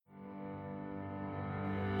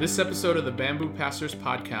This episode of the Bamboo Pastors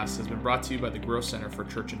Podcast has been brought to you by the Growth Center for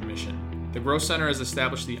Church and Mission. The Growth Center has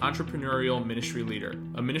established the Entrepreneurial Ministry Leader,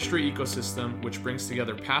 a ministry ecosystem which brings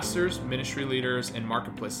together pastors, ministry leaders, and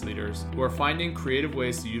marketplace leaders who are finding creative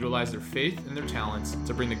ways to utilize their faith and their talents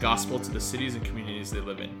to bring the gospel to the cities and communities they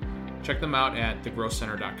live in. Check them out at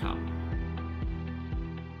thegrowthcenter.com.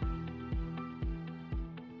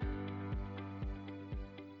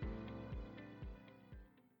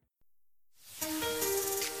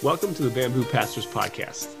 Welcome to the Bamboo Pastors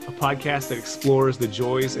Podcast, a podcast that explores the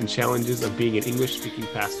joys and challenges of being an English-speaking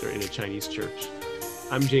pastor in a Chinese church.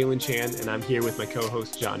 I'm Jalen Chan, and I'm here with my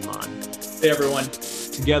co-host, John Mon. Hey, everyone.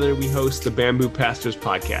 Together, we host the Bamboo Pastors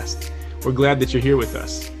Podcast. We're glad that you're here with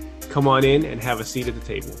us. Come on in and have a seat at the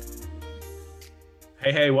table.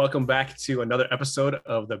 Hey, welcome back to another episode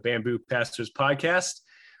of the Bamboo Pastors Podcast.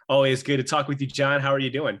 Always good to talk with you, John. How are you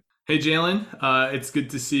doing? Hey, Jalen. It's good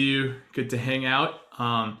to see you. Good to hang out.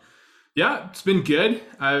 Yeah, it's been good.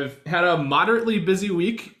 I've had a moderately busy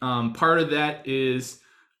week. Part of that is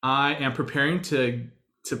I am preparing to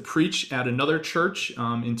preach at another church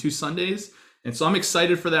in 2 Sundays. And so I'm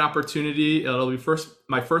excited for that opportunity. It'll be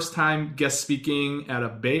my first time guest speaking at a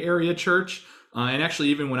Bay Area church. And actually,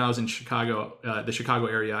 even when I was in Chicago, the Chicago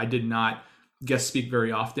area, I did not guest speak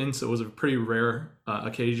very often. So it was a pretty rare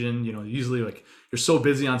occasion. You know, usually like you're so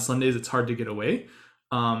busy on Sundays, it's hard to get away.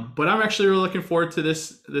 But I'm actually really looking forward to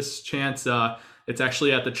this chance. It's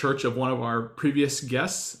actually at the church of one of our previous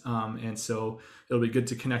guests. And so it'll be good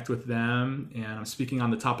to connect with them. And I'm speaking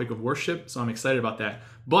on the topic of worship. So I'm excited about that.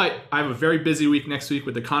 But I have a very busy week next week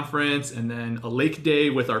with the conference and then a lake day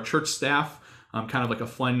with our church staff, kind of like a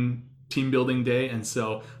fun team building day. And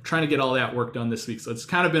so trying to get all that work done this week. So it's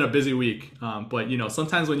kind of been a busy week. But, you know,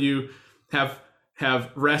 sometimes when you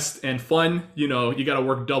have rest and fun, you know, you got to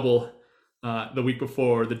work double the week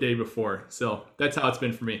before or the day before. So that's how it's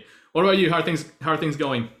been for me. What about you? How are things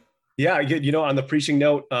going? Yeah, you know, on the preaching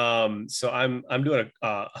note, so I'm doing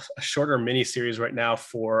a shorter mini series right now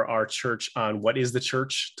for our church on what is the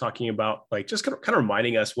church, talking about like just kind of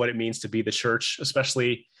reminding us what it means to be the church,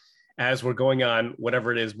 especially as we're going on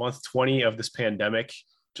whatever it is, month 20 of this pandemic,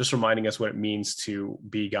 just reminding us what it means to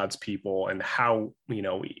be God's people and how, you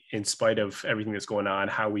know, in spite of everything that's going on,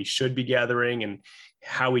 how we should be gathering and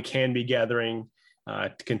how we can be gathering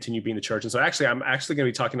to continue being the church. And so I'm actually going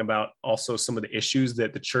to be talking about also some of the issues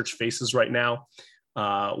that the church faces right now.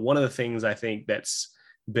 One of the things I think that's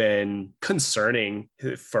been concerning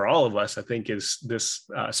for all of us, I think, is this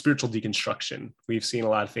spiritual deconstruction. We've seen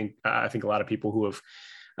I think a lot of people who have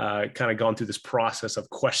kind of gone through this process of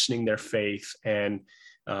questioning their faith and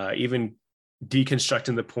even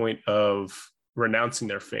deconstructing the point of renouncing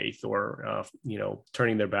their faith or, you know,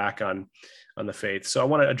 turning their back on the faith. So I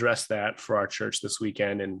want to address that for our church this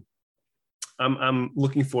weekend. And I'm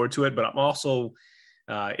looking forward to it, but I'm also,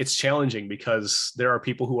 it's challenging because there are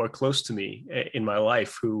people who are close to me in my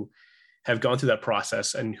life who have gone through that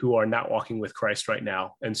process and who are not walking with Christ right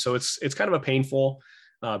now. And so it's kind of a painful,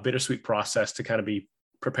 bittersweet process to kind of be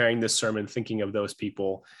preparing this sermon, thinking of those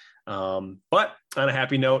people. But on a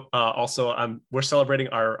happy note, also, we're celebrating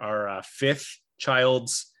our 5th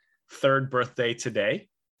child's 3rd birthday today.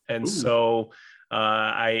 And Ooh. So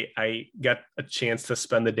I got a chance to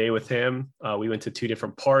spend the day with him. We went to 2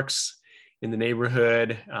 different parks in the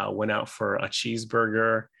neighborhood, went out for a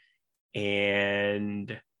cheeseburger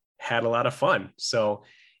and had a lot of fun. So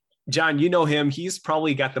John, you know him. He's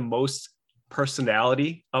probably got the most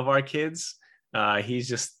personality of our kids. He's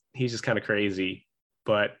just kind of crazy,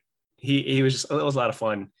 but it was a lot of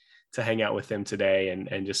fun to hang out with him today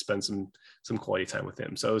and just spend some quality time with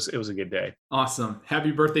him. So it was a good day. Awesome.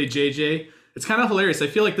 Happy birthday, JJ. It's kind of hilarious. I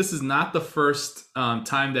feel like this is not the first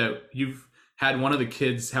time that you've had one of the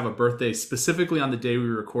kids have a birthday specifically on the day we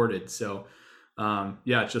recorded. So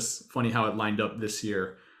yeah, it's just funny how it lined up this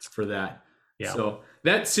year for that. Yeah. So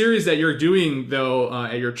that series that you're doing though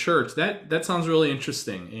at your church, that sounds really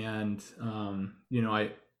interesting. And you know,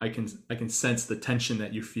 I can sense the tension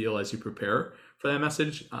that you feel as you prepare for that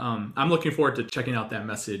message. I'm looking forward to checking out that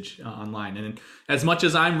message online. And as much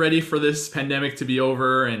as I'm ready for this pandemic to be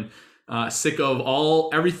over and sick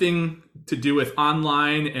of everything to do with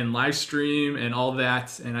online and live stream and all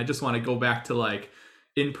that, and I just want to go back to like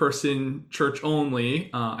in-person church only,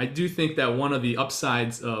 I do think that one of the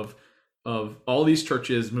upsides of all these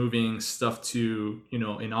churches moving stuff to, you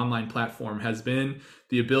know, an online platform has been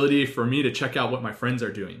the ability for me to check out what my friends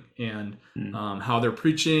are doing and how they're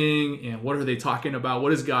preaching and what are they talking about?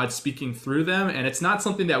 What is God speaking through them? And it's not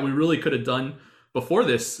something that we really could have done before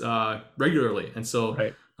this regularly. And so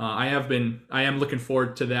right. I am looking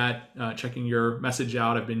forward to that, checking your message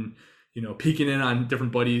out. I've been peeking in on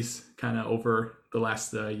different buddies kind of over the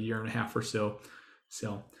last year and a half or so.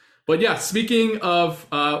 So, but yeah, speaking of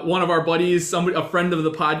one of our buddies, a friend of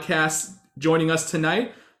the podcast joining us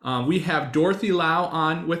tonight, we have Dorothy Lau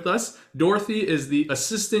on with us. Dorothy is the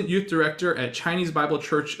Assistant Youth Director at Chinese Bible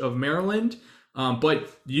Church of Maryland.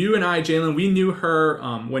 But you and I, Jalen, we knew her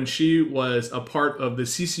when she was a part of the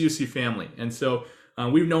CCUC family. And so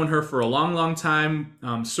we've known her for a long, long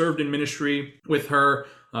time, served in ministry with her.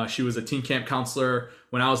 She was a teen camp counselor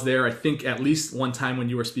when I was there, I think at least one time when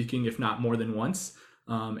you were speaking, if not more than once.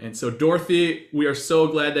 And so Dorothy, we are so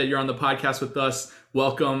glad that you're on the podcast with us.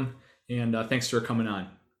 Welcome. And thanks for coming on.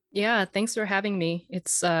 Yeah, thanks for having me.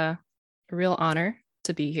 It's a real honor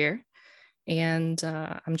to be here. And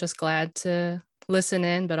I'm just glad to listen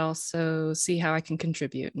in, but also see how I can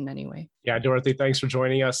contribute in any way. Yeah, Dorothy, thanks for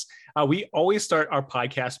joining us. We always start our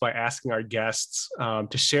podcast by asking our guests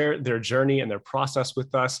to share their journey and their process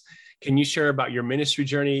with us. Can you share about your ministry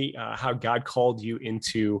journey, how God called you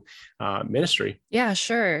into ministry? Yeah,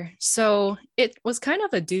 sure. So it was kind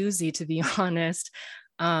of a doozy, to be honest.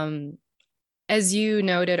 As you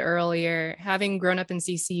noted earlier, having grown up in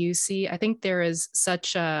CCUC, I think there is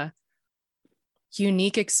such a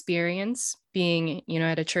unique experience being,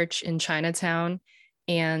 at a church in Chinatown,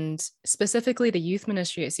 and specifically the youth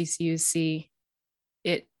ministry at CCUC.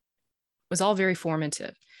 It was all very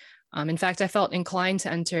formative. In fact, I felt inclined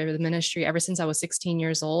to enter the ministry ever since I was 16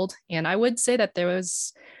 years old. And I would say that there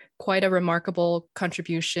was quite a remarkable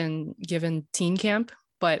contribution given teen camp.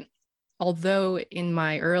 But although in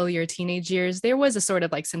my earlier teenage years, there was a sort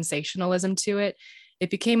of like sensationalism to it, it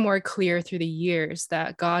became more clear through the years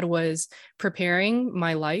that God was preparing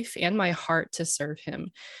my life and my heart to serve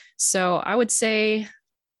him. So I would say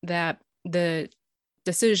that the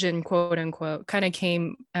decision, quote unquote, kind of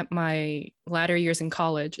came at my latter years in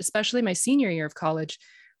college, especially my senior year of college,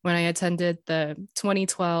 when I attended the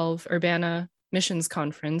 2012 Urbana Missions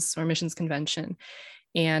Conference or Missions Convention.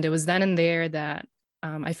 And it was then and there that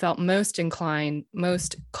I felt most inclined,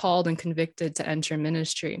 most called and convicted to enter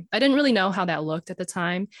ministry. I didn't really know how that looked at the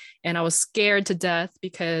time. And I was scared to death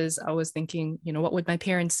because I was thinking, what would my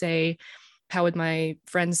parents say? How would my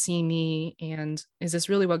friends see me? And is this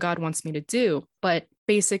really what God wants me to do? But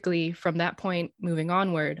basically, from that point moving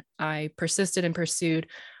onward, I persisted and pursued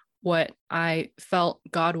what I felt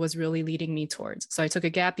God was really leading me towards. So I took a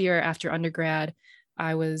gap year after undergrad.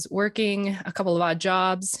 I was working a couple of odd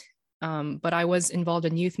jobs, but I was involved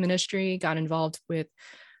in youth ministry, got involved with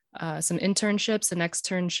some internships and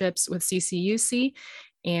externships with CCUC.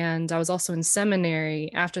 And I was also in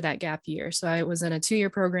seminary after that gap year. So I was in a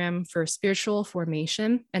 2-year program for spiritual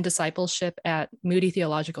formation and discipleship at Moody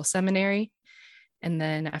Theological Seminary. And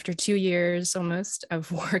then after 2 years almost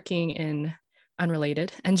of working in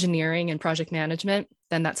unrelated engineering and project management,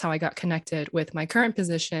 then that's how I got connected with my current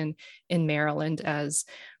position in Maryland as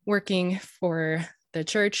working for the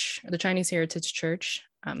church, the Chinese Heritage Church,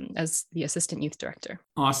 as the assistant youth director.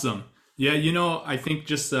 Awesome. Yeah, I think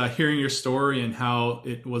just hearing your story and how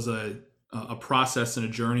it was a process and a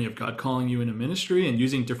journey of God calling you into ministry and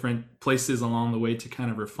using different places along the way to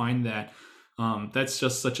kind of refine that, that's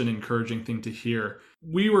just such an encouraging thing to hear.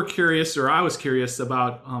 We were curious, or I was curious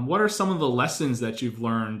about what are some of the lessons that you've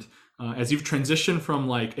learned as you've transitioned from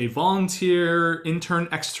like a volunteer, intern,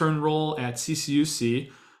 extern role at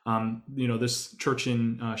CCUC, this church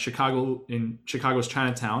in Chicago's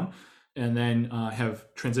Chinatown, and then have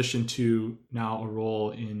transitioned to now a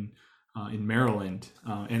role in Maryland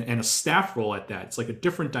and a staff role at that. It's like a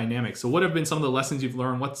different dynamic. So what have been some of the lessons you've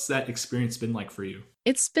learned? What's that experience been like for you?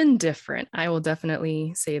 It's been different. I will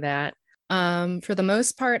definitely say that. For the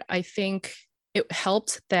most part, I think it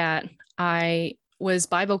helped that I was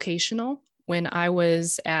bivocational when I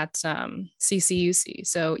was at CCUC.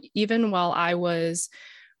 So even while I was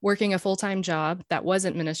working a full-time job that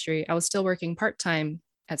wasn't ministry, I was still working part-time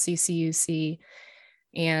at CCUC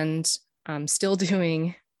and still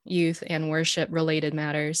doing youth and worship related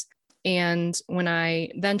matters. And when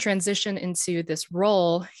I then transitioned into this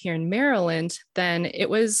role here in Maryland, then it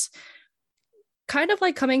was kind of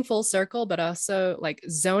like coming full circle, but also like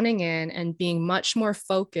zoning in and being much more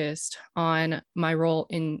focused on my role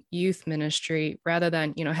in youth ministry rather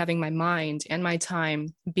than, having my mind and my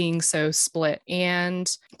time being so split. And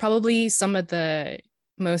probably some of the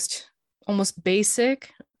most almost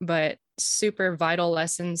basic, but super vital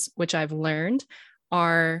lessons which I've learned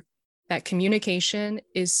are that communication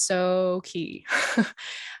is so key.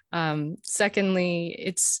 Secondly,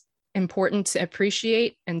 it's important to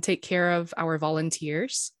appreciate and take care of our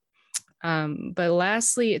volunteers. But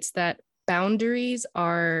lastly, it's that boundaries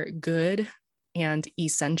are good and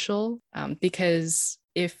essential, because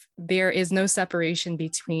if there is no separation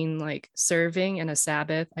between like serving and a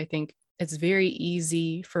Sabbath, I think it's very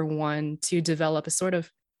easy for one to develop a sort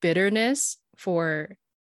of bitterness for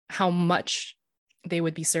how much they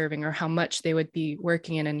would be serving or how much they would be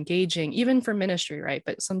working and engaging, even for ministry, right?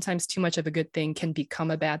 But sometimes too much of a good thing can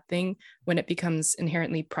become a bad thing when it becomes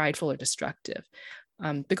inherently prideful or destructive.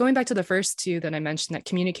 But going back to the first two that I mentioned, that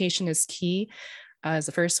communication is key as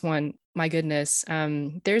the first one, my goodness,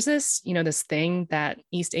 there's this, this thing that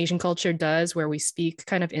East Asian culture does where we speak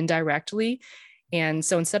kind of indirectly. And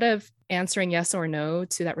so instead of answering yes or no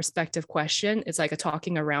to that respective question, it's like a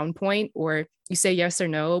talking around point, or you say yes or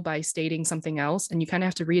no by stating something else, and you kind of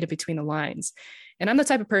have to read it between the lines. And I'm the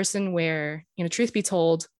type of person where, truth be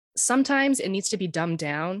told, sometimes it needs to be dumbed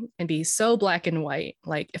down and be so black and white.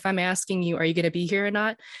 Like if I'm asking you, are you going to be here or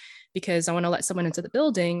not? Because I want to let someone into the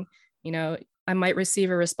building, I might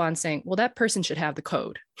receive a response saying, well, that person should have the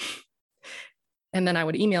code. And then I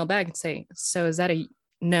would email back and say, so is that a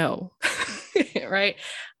no? Right?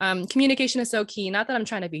 Communication is so key. Not that I'm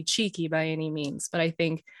trying to be cheeky by any means, but I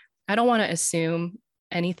think I don't want to assume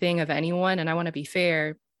anything of anyone, and I want to be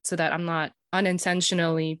fair so that I'm not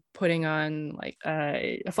unintentionally putting on like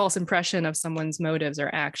a false impression of someone's motives or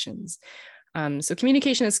actions. So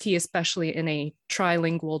communication is key, especially in a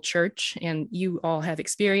trilingual church, and you all have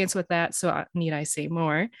experience with that, so need I say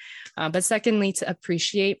more? But secondly, to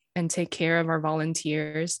appreciate and take care of our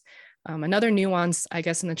volunteers. Another nuance, I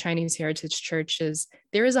guess, in the Chinese Heritage Church is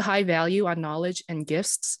there is a high value on knowledge and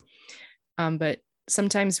gifts, but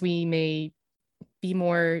sometimes we may be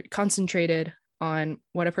more concentrated on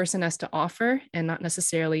what a person has to offer and not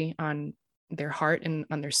necessarily on their heart and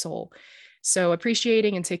on their soul. So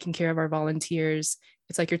appreciating and taking care of our volunteers,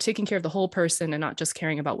 it's like you're taking care of the whole person and not just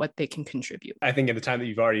caring about what they can contribute. I think in the time that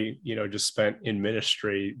you've already, just spent in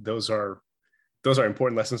ministry, those are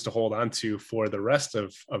important lessons to hold on to for the rest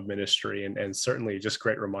of ministry, and certainly just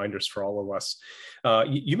great reminders for all of us.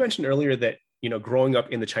 You mentioned earlier that, growing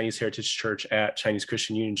up in the Chinese Heritage Church at Chinese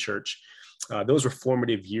Christian Union Church, those were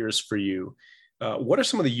formative years for you. What are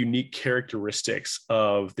some of the unique characteristics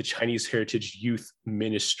of the Chinese Heritage Youth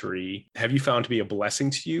Ministry have you found to be a blessing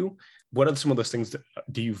to you? What are some of those things that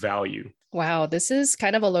do you value? Wow, this is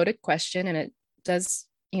kind of a loaded question, and it does,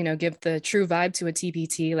 give the true vibe to a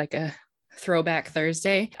TBT, like a Throwback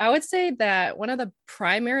Thursday. I would say that one of the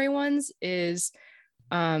primary ones is,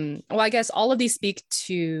 I guess all of these speak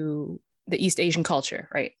to the East Asian culture,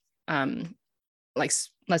 right? Like,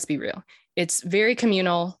 let's be real. It's very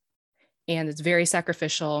communal and it's very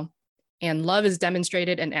sacrificial, and love is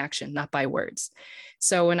demonstrated in action, not by words.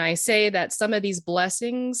 So when I say that some of these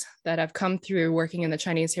blessings that have come through working in the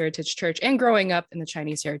Chinese Heritage Church and growing up in the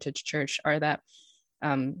Chinese Heritage Church are that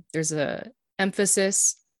there's a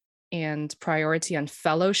emphasis and priority on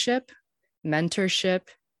fellowship, mentorship,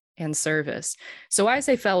 and service. So why I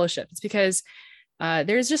say fellowship, it's because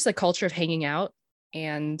there's just a culture of hanging out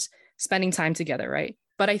and spending time together, right?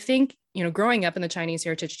 But I think, growing up in the Chinese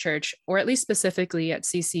Heritage Church, or at least specifically at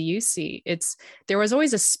CCUC, there was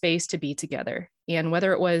always a space to be together. And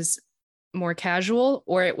whether it was more casual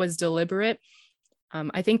or it was deliberate,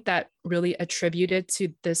 I think that really attributed to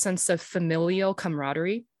the sense of familial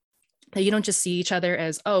camaraderie, that you don't just see each other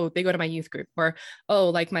as, oh, they go to my youth group, or, oh,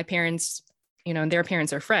 like my parents, and their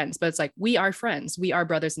parents are friends, but it's like, we are friends. We are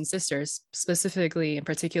brothers and sisters, specifically and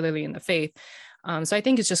particularly in the faith. So I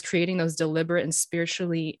think it's just creating those deliberate and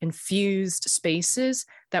spiritually infused spaces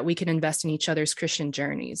that we can invest in each other's Christian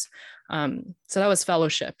journeys. So that was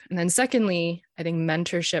fellowship. And then secondly, I think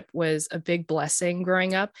mentorship was a big blessing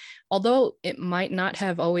growing up, although it might not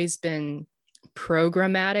have always been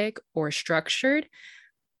programmatic or structured.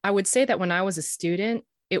 I would say that when I was a student,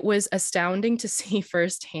 it was astounding to see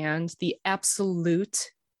firsthand the absolute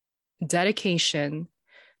dedication,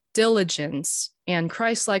 diligence, and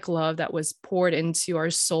Christ-like love that was poured into our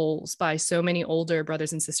souls by so many older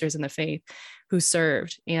brothers and sisters in the faith who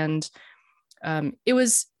served. And it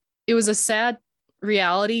was a sad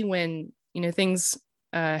reality when, things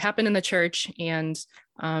happened in the church and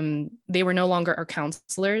they were no longer our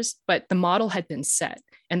counselors, but the model had been set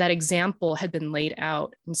and that example had been laid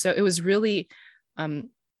out. And so it was really,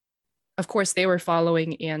 of course, they were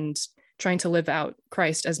following and trying to live out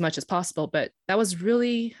Christ as much as possible. But that was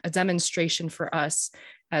really a demonstration for us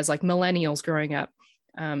as like millennials growing up,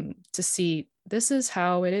 to see this is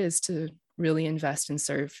how it is to really invest and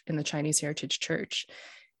serve in the Chinese Heritage Church.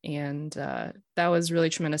 And that was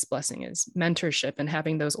really tremendous blessing, is mentorship and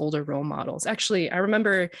having those older role models. Actually, I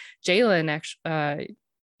remember Jalen,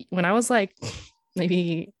 when I was like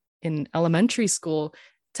maybe in elementary school,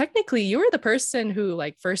 technically you were the person who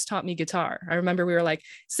like first taught me guitar. I remember we were like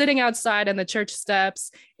sitting outside on the church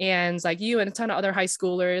steps, and like you and a ton of other high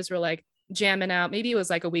schoolers were like jamming out. Maybe it was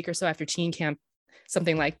like a week or so after teen camp,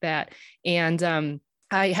 something like that. And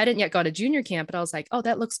I hadn't yet gone to junior camp, but I was like, oh,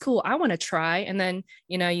 that looks cool. I want to try. And then,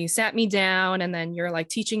 you sat me down, and then you're like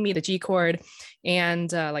teaching me the G chord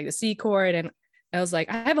and like the C chord. And I was like,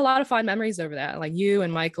 I have a lot of fond memories over that, like you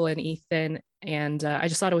and Michael and Ethan. And I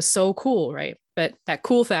just thought it was so cool, right? But that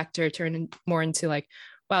cool factor turned more into like,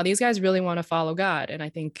 wow, these guys really want to follow God. And I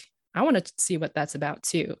think I want to see what that's about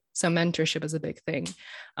too. So mentorship is a big thing.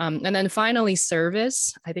 And then finally,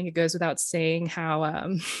 service. I think it goes without saying how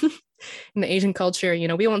in the Asian culture,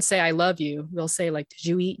 we won't say I love you. We'll say like, did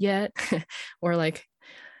you eat yet? Or like,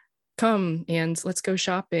 come and let's go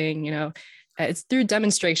shopping. It's through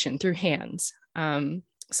demonstration, through hands.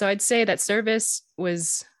 So I'd say that service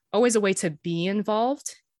was always a way to be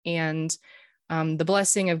involved. And the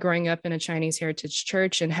blessing of growing up in a Chinese heritage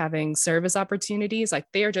church and having service opportunities, like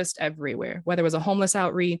they are just everywhere, whether it was a homeless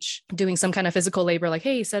outreach, doing some kind of physical labor, like,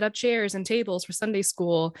 hey, set up chairs and tables for Sunday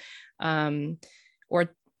school,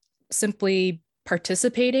 or simply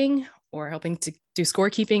participating or helping to do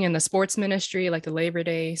scorekeeping in the sports ministry, like the Labor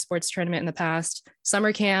Day sports tournament in the past,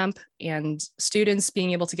 summer camp, and students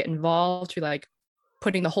being able to get involved through like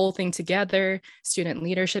putting the whole thing together, student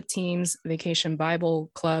leadership teams, vacation Bible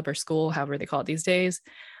club or school, however they call it these days.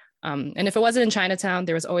 And if it wasn't in Chinatown,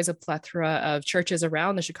 there was always a plethora of churches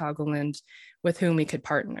around the Chicagoland with whom we could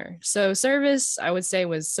partner. So service, I would say,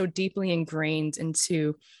 was so deeply ingrained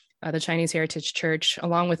into the Chinese Heritage Church,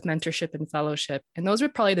 along with mentorship and fellowship. And those were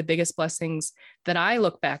probably the biggest blessings that I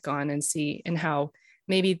look back on and see, and how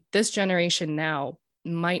maybe this generation now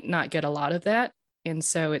might not get a lot of that. And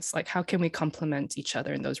so it's like, how can we complement each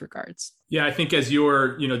other in those regards? Yeah, I think as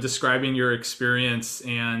you're, describing your experience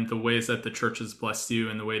and the ways that the church has blessed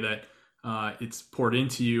you and the way that it's poured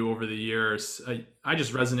into you over the years, I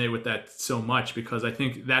just resonate with that so much, because I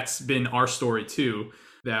think that's been our story too,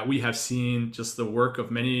 that we have seen just the work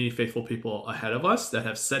of many faithful people ahead of us that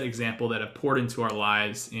have set example, that have poured into our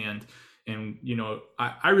lives. And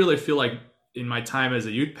I really feel like in my time as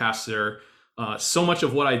a youth pastor, so much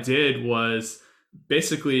of what I did was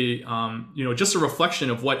basically, just a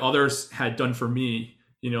reflection of what others had done for me,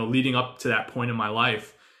 leading up to that point in my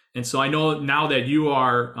life. And so I know now that you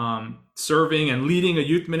are serving and leading a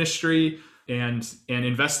youth ministry and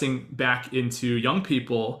investing back into young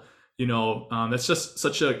people, that's just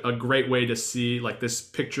such a great way to see like this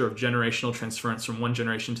picture of generational transference from one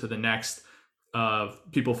generation to the next of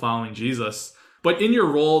people following Jesus. But in your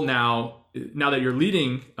role now that you're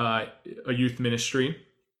leading a youth ministry,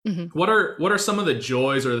 mm-hmm. What are some of the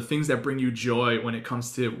joys or the things that bring you joy when it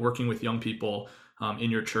comes to working with young people in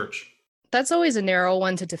your church? That's always a narrow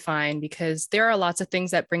one to define, because there are lots of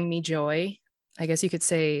things that bring me joy. I guess you could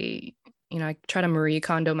say, I try to Marie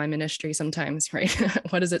Kondo my ministry sometimes, right?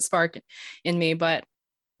 What does it spark in me? But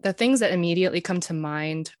the things that immediately come to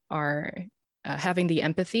mind are having the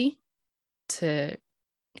empathy to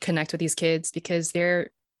connect with these kids, because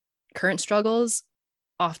their current struggles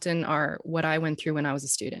often are what I went through when I was a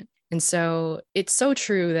student. And so it's so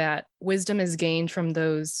true that wisdom is gained from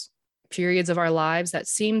those periods of our lives that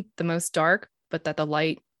seem the most dark, but that the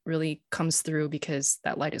light really comes through because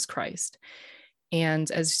that light is Christ.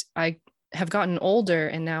 And as I have gotten older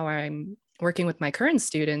and now I'm working with my current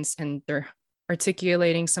students and they're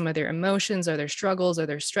articulating some of their emotions or their struggles or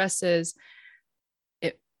their stresses,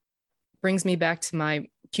 it brings me back to my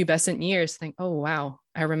pubescent years, think, oh, wow,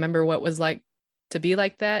 I remember what it was like to be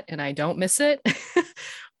like that, and I don't miss it.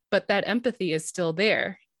 But that empathy is still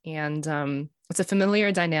there. And it's a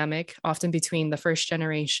familiar dynamic, often between the first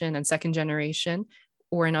generation and second generation,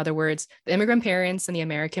 or in other words, the immigrant parents and the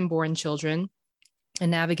American-born children,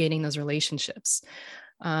 and navigating those relationships.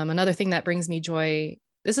 Another thing that brings me joy,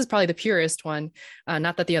 this is probably the purest one,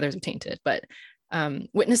 not that the others are tainted, but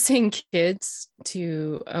witnessing kids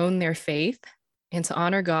to own their faith and to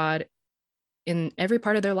honor God in every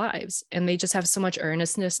part of their lives. And they just have so much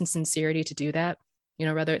earnestness and sincerity to do that,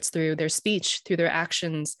 whether it's through their speech, through their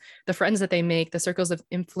actions, the friends that they make, the circles of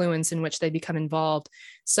influence in which they become involved.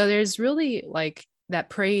 So there's really like that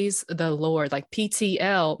praise the Lord, like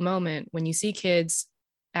PTL moment when you see kids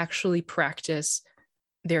actually practice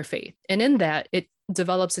their faith. And in that, it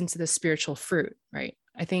develops into the spiritual fruit, right?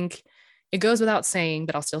 I think it goes without saying,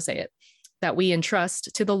 but I'll still say it, that we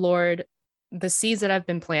entrust to the Lord the seeds that have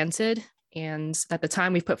been planted, and that the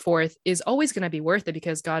time we put forth is always going to be worth it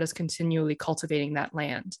because God is continually cultivating that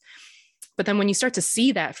land. But then when you start to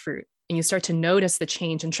see that fruit and you start to notice the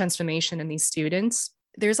change and transformation in these students,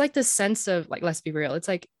 there's like this sense of like, let's be real, it's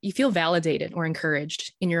like you feel validated or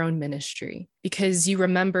encouraged in your own ministry because you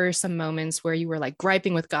remember some moments where you were like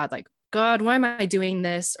griping with God, like, God, why am I doing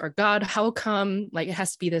this? Or God, how come like it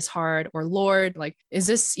has to be this hard? Or Lord, like, is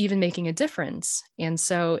this even making a difference? And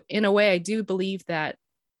so in a way, I do believe that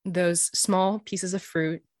those small pieces of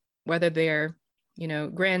fruit, whether they're,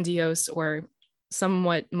 grandiose or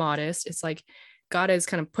somewhat modest, it's like God is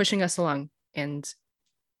kind of pushing us along and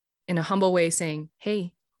in a humble way saying,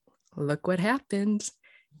 hey, look what happened.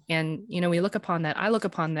 And, we look upon that. I look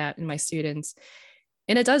upon that in my students.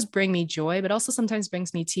 And it does bring me joy, but also sometimes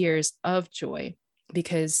brings me tears of joy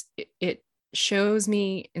because it shows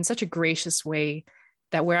me in such a gracious way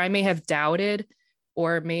that where I may have doubted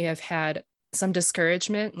or may have had some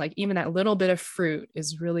discouragement, like even that little bit of fruit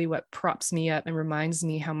is really what props me up and reminds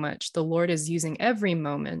me how much the Lord is using every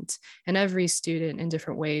moment and every student in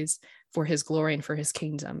different ways for his glory and for his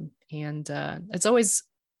kingdom. And it's always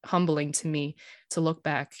humbling to me to look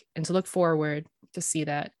back and to look forward to see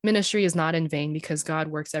that ministry is not in vain because God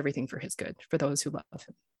works everything for his good for those who love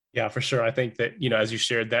him. Yeah, for sure. I think that, as you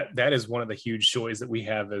shared, that is one of the huge joys that we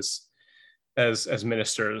have as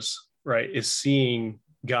ministers, right? Is seeing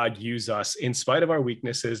God use us in spite of our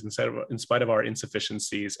weaknesses, in spite of our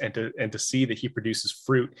insufficiencies, and to see that he produces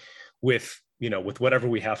fruit with whatever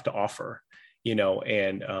we have to offer, and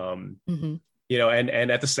Mm-hmm.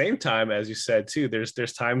 and at the same time, as you said too,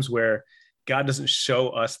 there's times where God doesn't show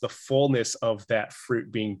us the fullness of that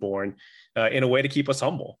fruit being born in a way to keep us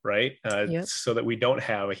humble, right? Yep. So that we don't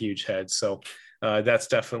have a huge head. So that's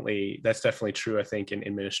definitely true, I think,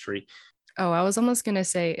 in ministry. Oh, I was almost going to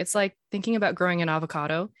say, it's like thinking about growing an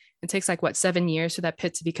avocado. It takes like 7 years for that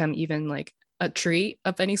pit to become even like a tree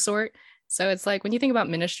of any sort. So it's like when you think about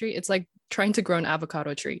ministry, it's like trying to grow an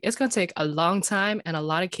avocado tree. It's going to take a long time and a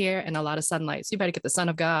lot of care and a lot of sunlight. So you better get the Son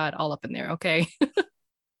of God all up in there. Okay.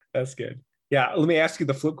 That's good. Yeah. Let me ask you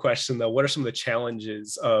the flip question though. What are some of the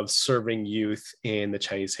challenges of serving youth in the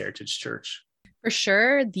Chinese Heritage Church? For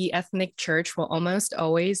sure, the ethnic church will almost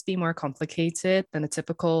always be more complicated than a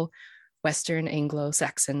typical Western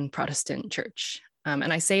Anglo-Saxon Protestant church.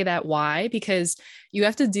 And I say that why? Because you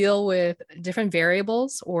have to deal with different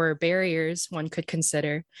variables or barriers one could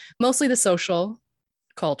consider, mostly the social,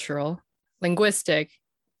 cultural, linguistic,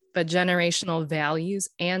 but generational values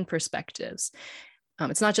and perspectives.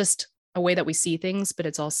 It's not just a way that we see things, but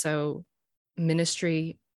it's also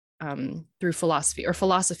ministry through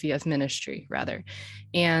philosophy of ministry, rather.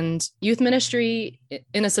 And youth ministry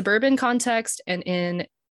in a suburban context and in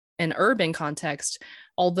an urban context,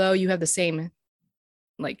 although you have the same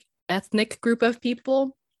like ethnic group of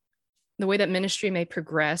people, the way that ministry may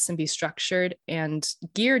progress and be structured and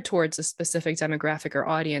geared towards a specific demographic or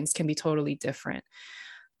audience can be totally different.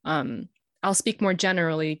 I'll speak more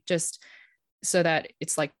generally just so that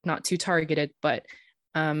it's like not too targeted, but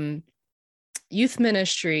youth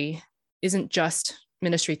ministry isn't just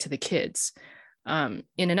ministry to the kids. In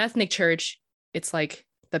an ethnic church, it's like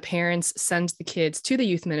the parents send the kids to the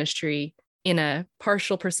youth ministry in a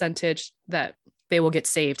partial percentage that they will get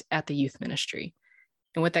saved at the youth ministry.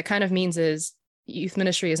 And what that kind of means is youth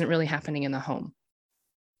ministry isn't really happening in the home.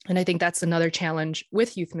 And I think that's another challenge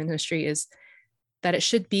with youth ministry is that it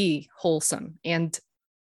should be wholesome and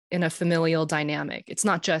in a familial dynamic. It's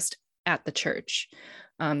not just at the church.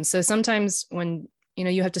 So sometimes when,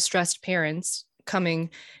 you have distressed parents coming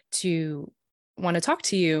to want to talk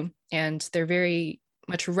to you and they're very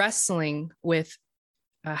much wrestling with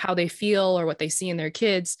how they feel or what they see in their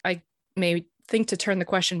kids, I may think to turn the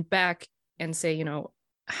question back and say,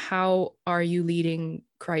 how are you leading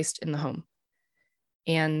Christ in the home?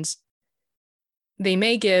 And they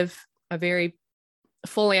may give a very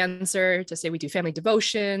full answer to say we do family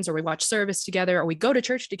devotions or we watch service together or we go to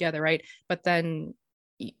church together, right? But then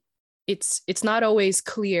it's not always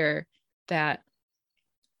clear that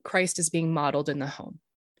Christ is being modeled in the home.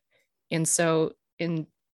 And so in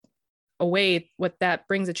a way, what that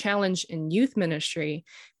brings a challenge in youth ministry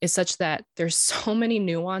is such that there's so many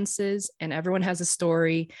nuances and everyone has a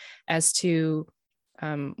story as to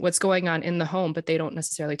what's going on in the home, but they don't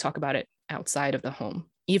necessarily talk about it outside of the home,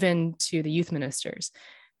 even to the youth ministers.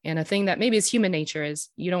 And a thing that maybe is human nature is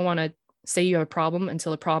you don't want to say you have a problem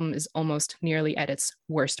until the problem is almost nearly at its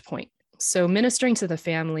worst point. So ministering to the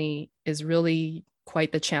family is really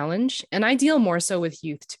quite the challenge. And I deal more so with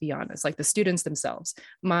youth, to be honest, like the students themselves.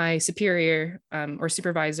 My superior or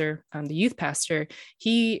supervisor, the youth pastor,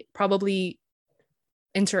 he probably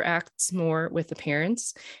interacts more with the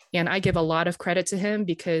parents. And I give a lot of credit to him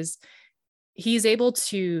because he's able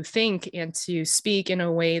to think and to speak in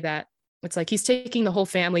a way that it's like he's taking the whole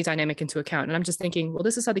family dynamic into account. And I'm just thinking, well,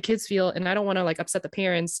 this is how the kids feel. And I don't want to like upset the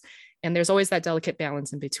parents. And there's always that delicate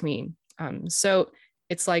balance in between. So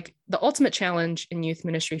it's like the ultimate challenge in youth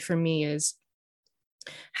ministry for me is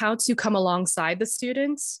how to come alongside the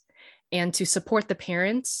students and to support the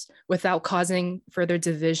parents without causing further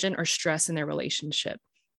division or stress in their relationship.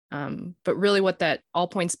 But really what that all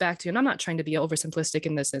points back to, and I'm not trying to be oversimplistic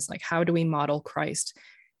in this, is like, how do we model Christ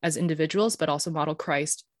as individuals, but also model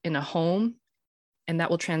Christ in a home? And that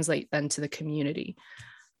will translate then to the community.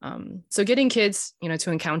 So getting kids,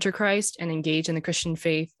 to encounter Christ and engage in the Christian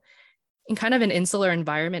faith in kind of an insular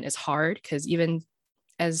environment is hard, because even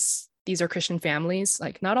as these are Christian families,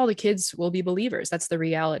 like not all the kids will be believers. That's the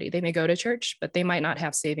reality. They may go to church, but they might not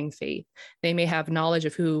have saving faith. They may have knowledge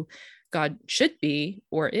of who God should be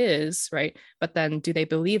or is, right? But then do they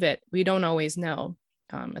believe it? We don't always know.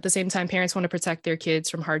 At the same time, parents want to protect their kids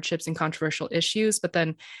from hardships and controversial issues, but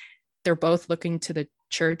then they're both looking to the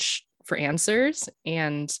church for answers.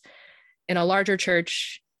 And in a larger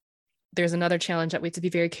church, there's another challenge that we have to be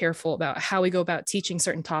very careful about how we go about teaching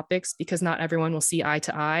certain topics, because not everyone will see eye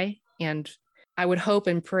to eye. And I would hope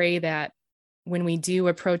and pray that when we do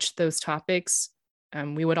approach those topics,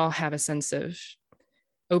 we would all have a sense of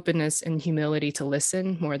openness and humility to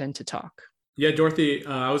listen more than to talk. Yeah, Dorothy,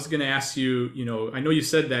 I was going to ask you, I know you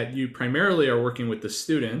said that you primarily are working with the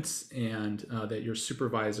students, and that your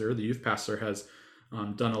supervisor, the youth pastor, has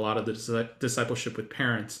done a lot of the discipleship with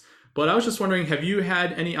parents. But I was just wondering, have you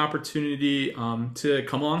had any opportunity to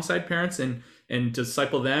come alongside parents and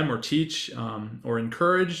disciple them or teach or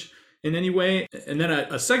encourage in any way? And then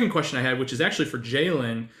a second question I had, which is actually for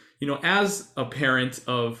Jalen, as a parent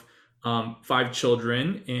of 5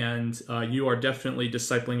 children, and you are definitely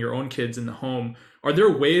discipling your own kids in the home, are there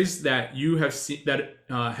ways that you have seen that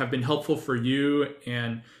have been helpful for you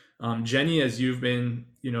and Jenny, as you've been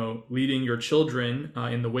leading your children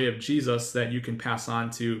in the way of Jesus, that you can pass on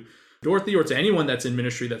to Dorothy or to anyone that's in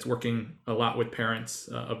ministry that's working a lot with parents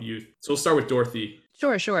of youth? So we'll start with Dorothy.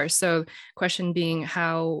 Sure. So question being,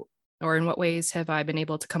 how or in what ways have I been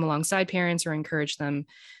able to come alongside parents or encourage them,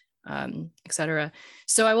 etc.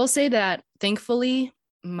 So I will say that thankfully,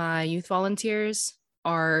 my youth volunteers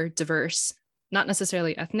are diverse, not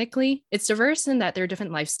necessarily ethnically. It's diverse in that there are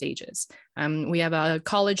different life stages. We have a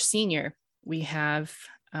college senior. We have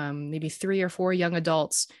maybe 3 or 4 young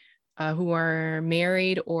adults who are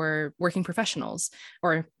married or working professionals,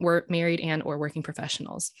 or were married and or working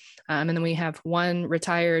professionals. And then we have one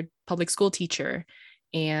retired public school teacher,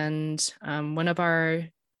 and one of our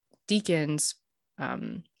deacons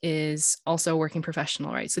is also a working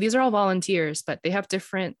professional, right? So these are all volunteers, but they have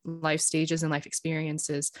different life stages and life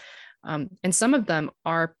experiences. And some of them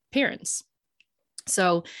are parents.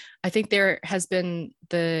 So I think there has been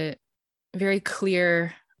the very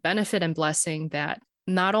clear benefit and blessing that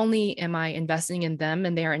not only am I investing in them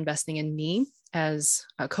and they are investing in me as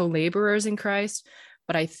co-laborers in Christ,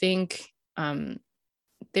 but I think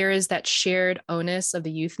there is that shared onus of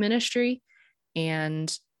the youth ministry.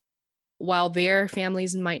 And while their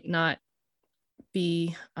families might not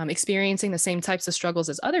be experiencing the same types of struggles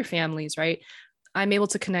as other families, right, I'm able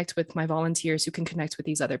to connect with my volunteers who can connect with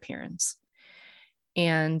these other parents.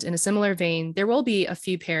 And in a similar vein, there will be a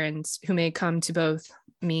few parents who may come to both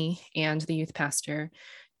me and the youth pastor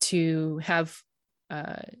to have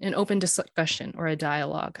an open discussion or a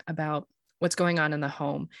dialogue about what's going on in the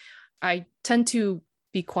home. I tend to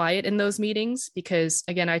be quiet in those meetings because,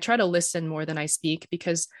 again, I try to listen more than I speak,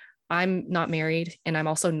 because I'm not married and I'm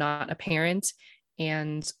also not a parent.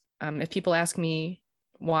 And if people ask me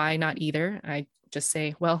why not either, I just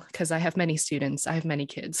say, well, because I have many students, I have many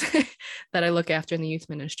kids that I look after in the youth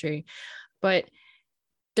ministry. But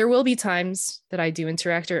there will be times that I do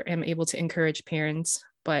interact or am able to encourage parents,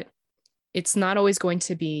 but it's not always going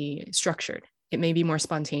to be structured. It may be more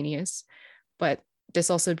spontaneous, but this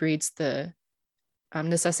also breeds the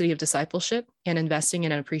necessity of discipleship and investing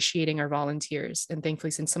in and appreciating our volunteers. And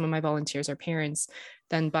thankfully, since some of my volunteers are parents,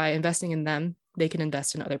 then by investing in them, they can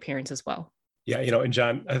invest in other parents as well. Yeah, and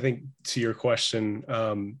John, I think to your question,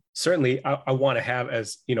 certainly I want to have,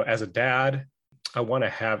 as a dad, I want to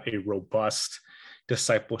have a robust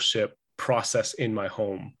discipleship process in my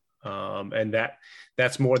home. And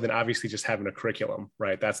that's more than obviously just having a curriculum,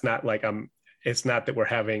 right? That's not like it's not that we're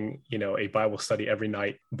having, a Bible study every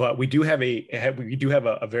night, but we do have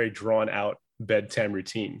a very drawn out bedtime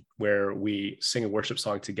routine where we sing a worship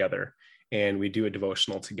song together and we do a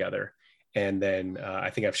devotional together. And then I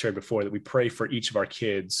think I've shared before that we pray for each of our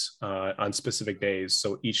kids on specific days.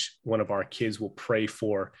 So each one of our kids will pray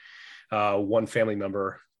for one family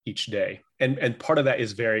member each day. And part of that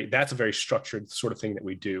is that's a very structured sort of thing that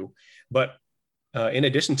we do. But in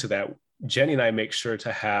addition to that, Jenny and I make sure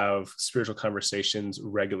to have spiritual conversations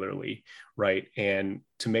regularly, right? And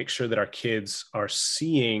to make sure that our kids are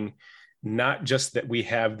seeing not just that we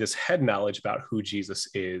have this head knowledge about who Jesus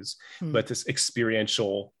is, but this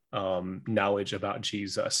experiential knowledge about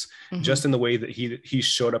Jesus, just in the way that he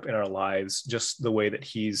showed up in our lives, just the way that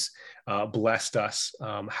he's blessed us,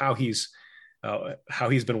 how he's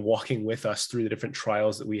been walking with us through the different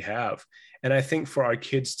trials that we have. And I think for our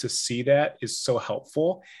kids to see that is so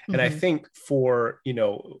helpful. And I think for,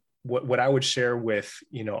 what I would share with,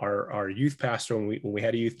 our youth pastor, when we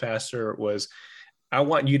had a youth pastor, was I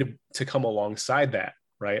want you to come alongside that,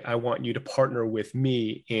 right? I want you to partner with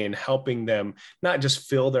me in helping them not just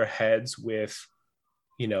fill their heads with,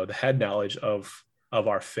 the head knowledge of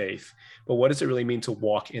our faith, but what does it really mean to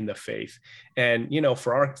walk in the faith? And,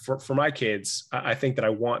 for my kids, I think that I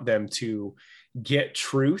want them to get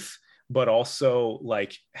truth, but also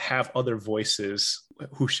like have other voices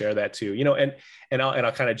who share that too, and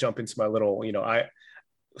I'll kind of jump into my little,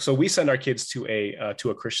 so we send our kids to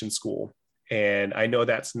a Christian school. And I know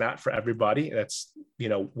that's not for everybody. That's,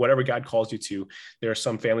 whatever God calls you to. There are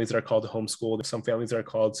some families that are called to homeschool. There's some families that are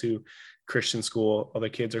called to Christian school. Other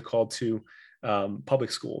kids are called to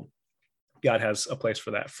public school. God has a place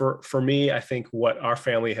for that. For me, I think what our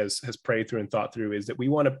family has prayed through and thought through is that we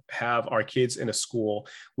want to have our kids in a school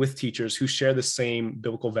with teachers who share the same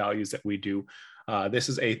biblical values that we do. This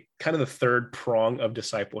is a kind of the third prong of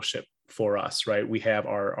discipleship for us, right? We have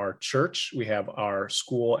our church, we have our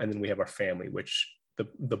school, and then we have our family, which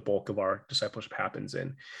the bulk of our discipleship happens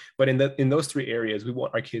in. But in those three areas, we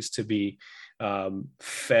want our kids to be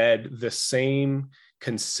fed the same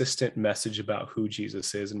consistent message about who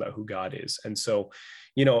Jesus is and about who God is. And so,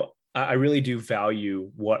 I really do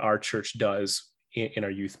value what our church does in our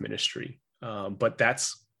youth ministry. But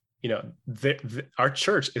that's, our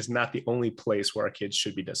church is not the only place where our kids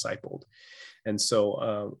should be discipled. And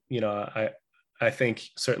so, I think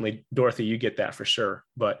certainly, Dorothy, you get that for sure.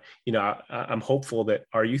 But, I'm hopeful that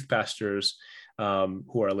our youth pastors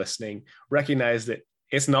who are listening recognize that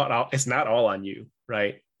it's not all on you,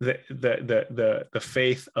 right? The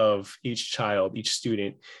faith of each child, each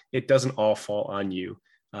student, it doesn't all fall on you.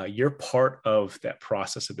 You're part of that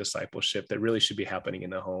process of discipleship that really should be happening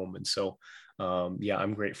in the home. And so,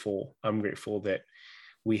 I'm grateful. I'm grateful that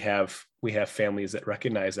we have families that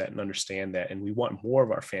recognize that and understand that. And we want more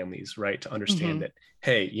of our families, right, to understand that,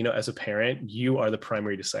 hey, as a parent, you are the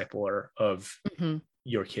primary discipler of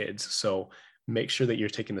your kids. So make sure that you're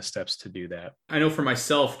taking the steps to do that. I know for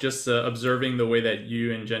myself, just observing the way that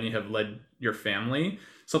you and Jenny have led your family,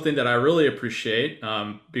 something that I really appreciate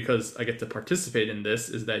because I get to participate in this,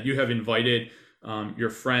 is that you have invited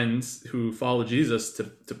your friends who follow Jesus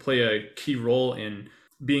to play a key role in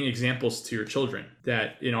being examples to your children.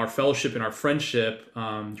 That in our fellowship, in our friendship,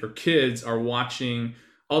 your kids are watching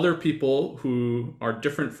other people who are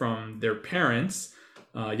different from their parents,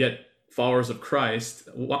 yet followers of Christ,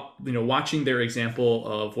 watching their example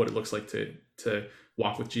of what it looks like to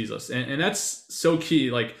walk with Jesus. And that's so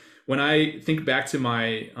key. Like when I think back to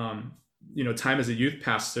my, time as a youth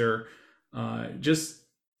pastor, just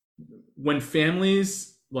when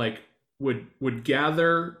families would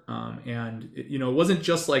gather, and it wasn't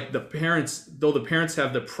just like the parents, though the parents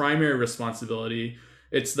have the primary responsibility,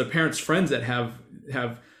 it's the parents' friends that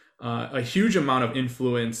have a huge amount of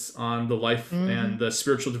influence on the life and the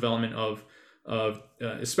spiritual development of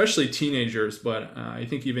especially teenagers, but I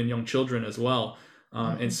think even young children as well.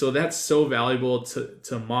 And so that's so valuable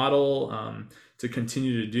to model, to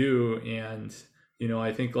continue to do. And,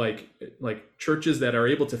 I think like churches that are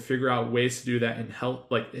able to figure out ways to do that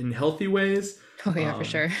in healthy ways. Oh yeah, for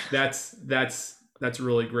sure. That's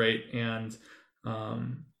really great. And,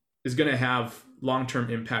 is going to have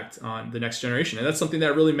long-term impact on the next generation. And that's something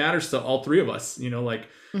that really matters to all three of us, for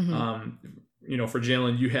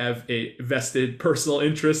Jalen, you have a vested personal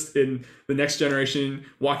interest in the next generation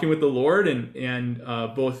walking with the Lord, and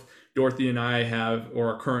both Dorothy and I have,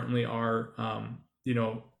 or currently are,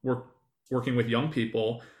 working with young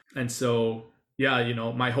people. And so,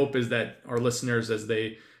 my hope is that our listeners, as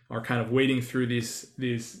they are kind of wading through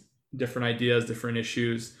these different ideas, different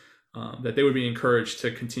issues, that they would be encouraged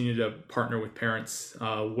to continue to partner with parents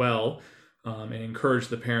and encourage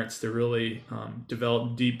the parents to really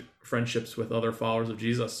develop deep friendships with other followers of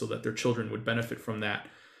Jesus so that their children would benefit from that.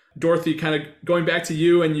 Dorothy, kind of going back to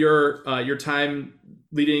you and your time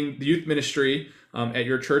leading the youth ministry at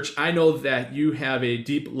your church, I know that you have a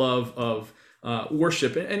deep love of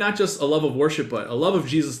worship, and not just a love of worship, but a love of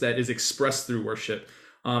Jesus that is expressed through worship.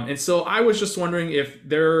 And so I was just wondering if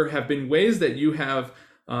there have been ways that you have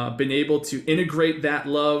been able to integrate that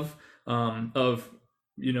love of,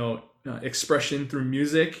 expression through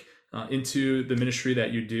music into the ministry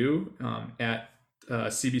that you do at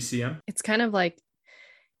CBCM. It's kind of like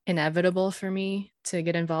inevitable for me to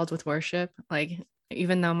get involved with worship. Like,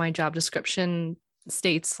 even though my job description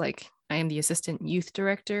states like I am the assistant youth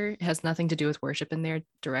director, it has nothing to do with worship in there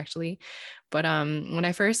directly. But when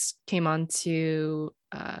I first came onto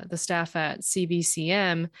the staff at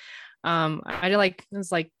CBCM, it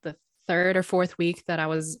was like the third or fourth week that I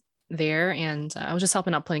was there, and I was just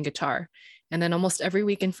helping out playing guitar. And then almost every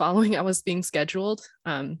weekend following, I was being scheduled.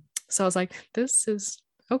 So I was like, this is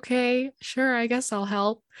okay, sure, I guess I'll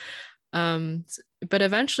help. But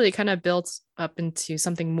eventually it kind of built up into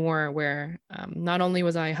something more where not only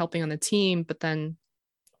was I helping on the team, but then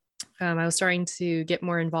I was starting to get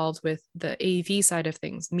more involved with the AV side of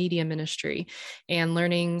things, media ministry, and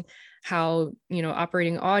learning how,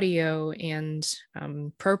 operating audio and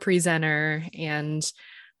Pro Presenter, and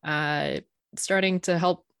starting to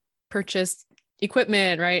help purchase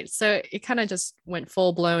equipment, right? So it kind of just went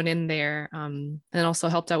full blown in there, and also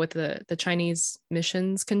helped out with the Chinese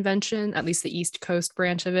missions convention, at least the East Coast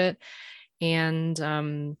branch of it. And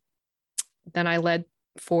then I led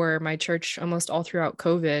for my church almost all throughout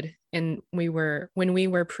COVID, and when we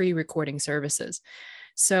were pre-recording services.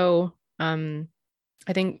 So I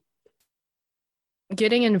think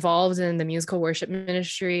getting involved in the musical worship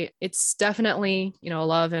ministry, it's definitely, a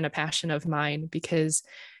love and a passion of mine, because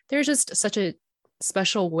there's just such a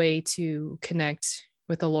special way to connect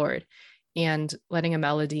with the Lord, and letting a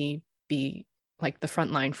melody be like the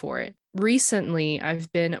front line for it. Recently,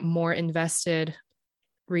 I've been more invested,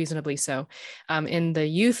 reasonably so, in the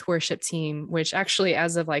youth worship team, which actually,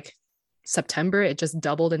 as of like September, it just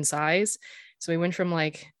doubled in size. So we went from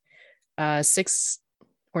like 6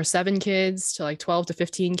 or 7 kids to like 12 to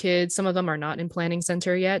 15 kids. Some of them are not in planning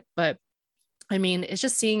center yet, but I mean, it's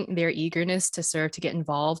just seeing their eagerness to serve, to get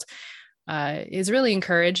involved, is really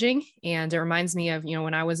encouraging. And it reminds me of,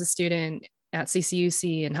 when I was a student at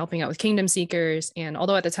CCUC and helping out with Kingdom Seekers. And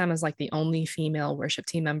although at the time I was like the only female worship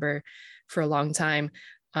team member for a long time,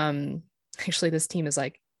 actually this team is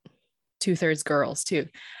like 2/3 girls too.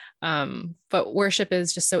 But worship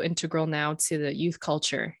is just so integral now to the youth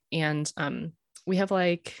culture. And we have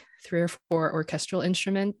like 3 or 4 orchestral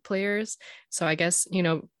instrument players. So I guess,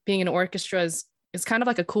 being an orchestra is kind of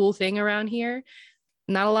like a cool thing around here.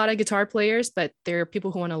 Not a lot of guitar players, but there are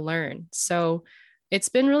people who want to learn. So it's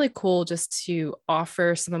been really cool just to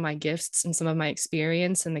offer some of my gifts and some of my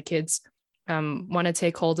experience, and the kids want to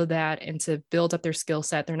take hold of that and to build up their skill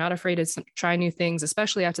set. They're not afraid to try new things,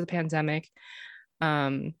 especially after the pandemic.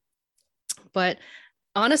 But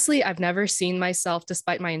honestly, I've never seen myself,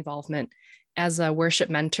 despite my involvement, as a worship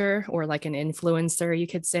mentor or like an influencer, you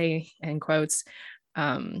could say, in quotes,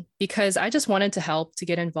 because I just wanted to help, to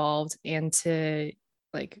get involved, and to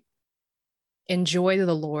like enjoy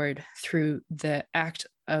the Lord through the act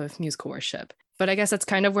of musical worship. But I guess that's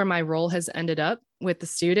kind of where my role has ended up with the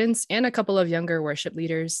students and a couple of younger worship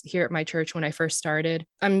leaders here at my church when I first started.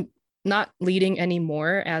 I'm not leading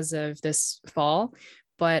anymore as of this fall,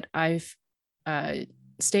 but I've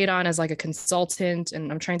stayed on as like a consultant,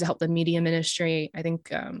 and I'm trying to help the media ministry. I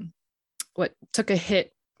think what took a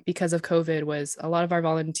hit because of COVID was a lot of our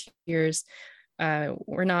volunteers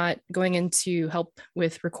were not going in to help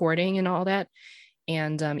with recording and all that.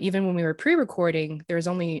 And even when we were pre-recording, there was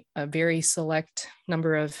only a very select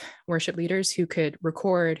number of worship leaders who could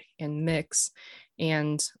record and mix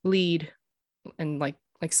and lead and like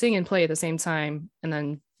sing and play at the same time, and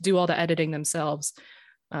then do all the editing themselves.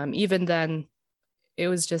 Even then, it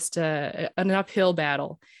was just an uphill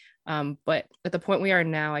battle. But at the point we are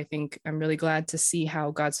now, I think I'm really glad to see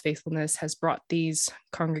how God's faithfulness has brought these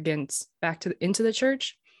congregants back into the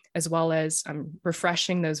church, as well as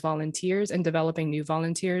refreshing those volunteers and developing new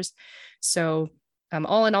volunteers. So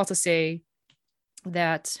all in all, to say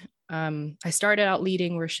that I started out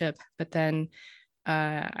leading worship, but then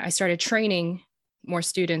I started training more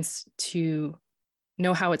students to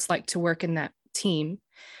know how it's like to work in that team.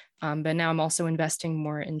 But now I'm also investing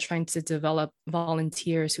more in trying to develop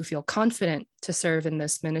volunteers who feel confident to serve in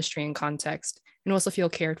this ministry and context, and also feel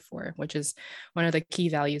cared for, which is one of the key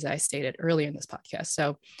values I stated earlier in this podcast.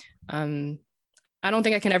 So I don't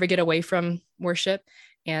think I can ever get away from worship,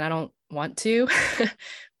 and I don't want to,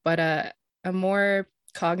 but a more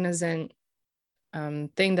cognizant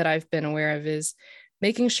thing that I've been aware of is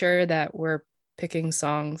making sure that we're picking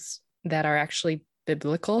songs that are actually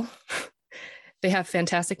biblical. They have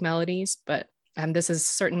fantastic melodies, but this is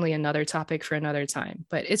certainly another topic for another time.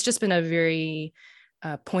 But it's just been a very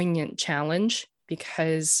poignant challenge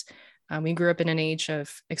because we grew up in an age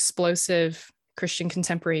of explosive Christian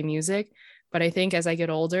contemporary music. But I think as I get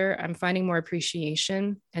older, I'm finding more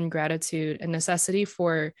appreciation and gratitude and necessity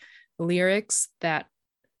for lyrics that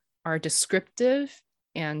are descriptive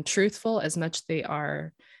and truthful as much they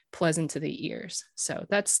are pleasant to the ears. So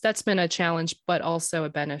that's been a challenge, but also a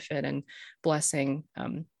benefit and blessing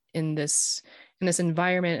in this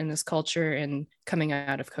environment, in this culture, and coming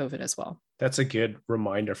out of COVID as well. That's a good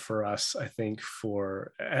reminder for us, I think,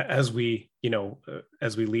 for as we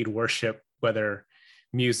lead worship, whether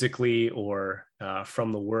musically or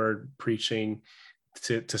from the word preaching,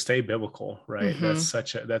 to stay biblical, right? Mm-hmm.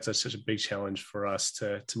 That's such a big challenge for us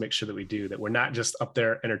to make sure that we do that. We're not just up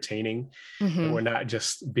there entertaining, Mm-hmm. that we're not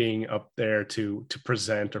just being up there to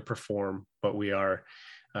present or perform, but we are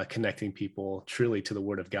connecting people truly to the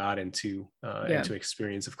Word of God and to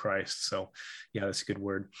experience of Christ. So, yeah, that's a good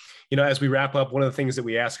word. As we wrap up, one of the things that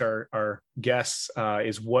we ask our guests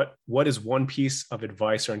is what is one piece of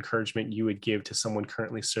advice or encouragement you would give to someone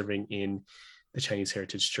currently serving in the Chinese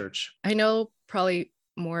Heritage Church? I know probably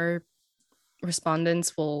more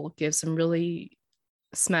respondents will give some really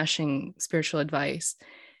smashing spiritual advice,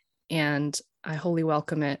 and I wholly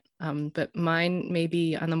welcome it. But mine may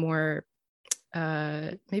be on the more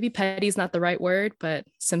maybe petty is not the right word, but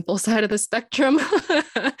simple side of the spectrum.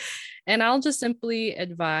 And I'll just simply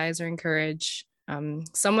advise or encourage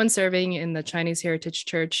someone serving in the Chinese Heritage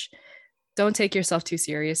Church, don't take yourself too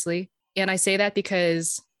seriously. And I say that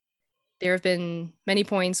because there have been many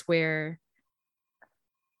points where,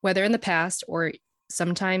 whether in the past or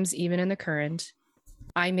sometimes even in the current,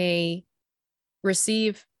 I may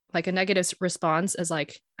receive like a negative response as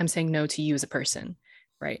like, I'm saying no to you as a person,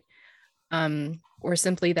 right? Or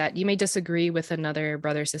simply that you may disagree with another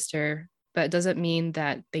brother or sister, but it doesn't mean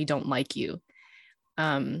that they don't like you.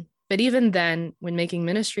 But even then, when making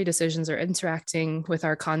ministry decisions or interacting with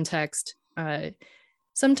our context,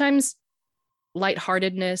 sometimes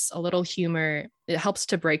lightheartedness, a little humor, it helps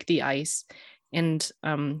to break the ice. And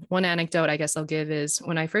one anecdote I guess I'll give is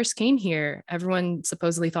when I first came here, everyone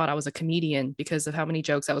supposedly thought I was a comedian because of how many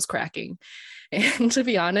jokes I was cracking. And to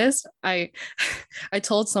be honest, I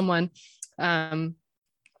told someone,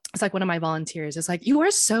 it's like one of my volunteers, it's like, you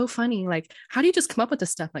are so funny. Like, how do you just come up with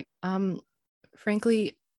this stuff? Like,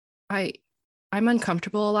 frankly, I'm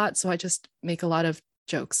uncomfortable a lot. So I just make a lot of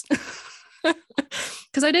jokes.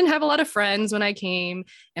 Because I didn't have a lot of friends when I came,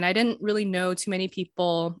 and I didn't really know too many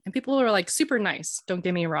people, and people were like super nice, don't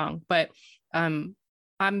get me wrong, but I'm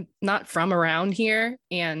not from around here,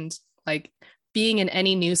 and like being in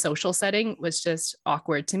any new social setting was just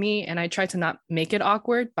awkward to me, and I tried to not make it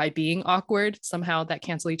awkward by being awkward. Somehow that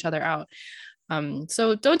cancel each other out.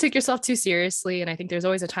 So don't take yourself too seriously, and I think there's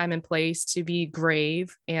always a time and place to be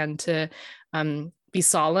grave and to be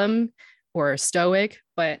solemn or stoic,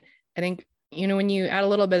 but I think when you add a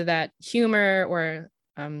little bit of that humor or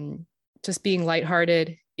just being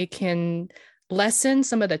lighthearted, it can lessen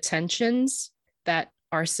some of the tensions that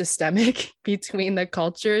are systemic between the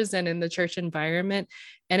cultures and in the church environment.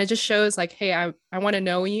 And it just shows like, hey, I want to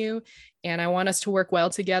know you and I want us to work well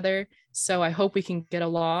together. So I hope we can get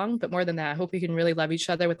along. But more than that, I hope we can really love each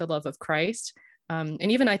other with the love of Christ.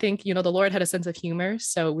 And even I think, the Lord had a sense of humor.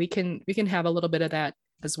 So we can have a little bit of that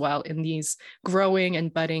as well in these growing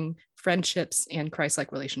and budding friendships and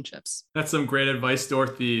Christ-like relationships. That's some great advice,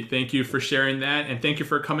 Dorothy. Thank you for sharing that. And thank you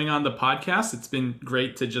for coming on the podcast. It's been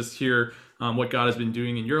great to just hear what God has been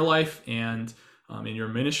doing in your life and in your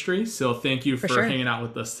ministry. So thank you for hanging out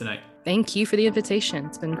with us tonight. Thank you for the invitation.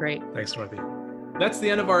 It's been great. Thanks, Dorothy. That's the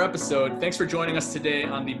end of our episode. Thanks for joining us today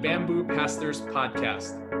on the Bamboo Pastors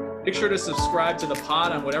Podcast. Make sure to subscribe to the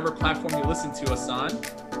pod on whatever platform you listen to us on.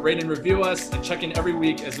 Rate and review us, and check in every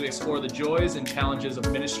week as we explore the joys and challenges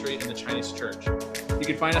of ministry in the Chinese church. You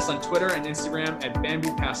can find us on Twitter and Instagram at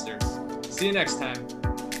Bamboo Pastors. See you next time.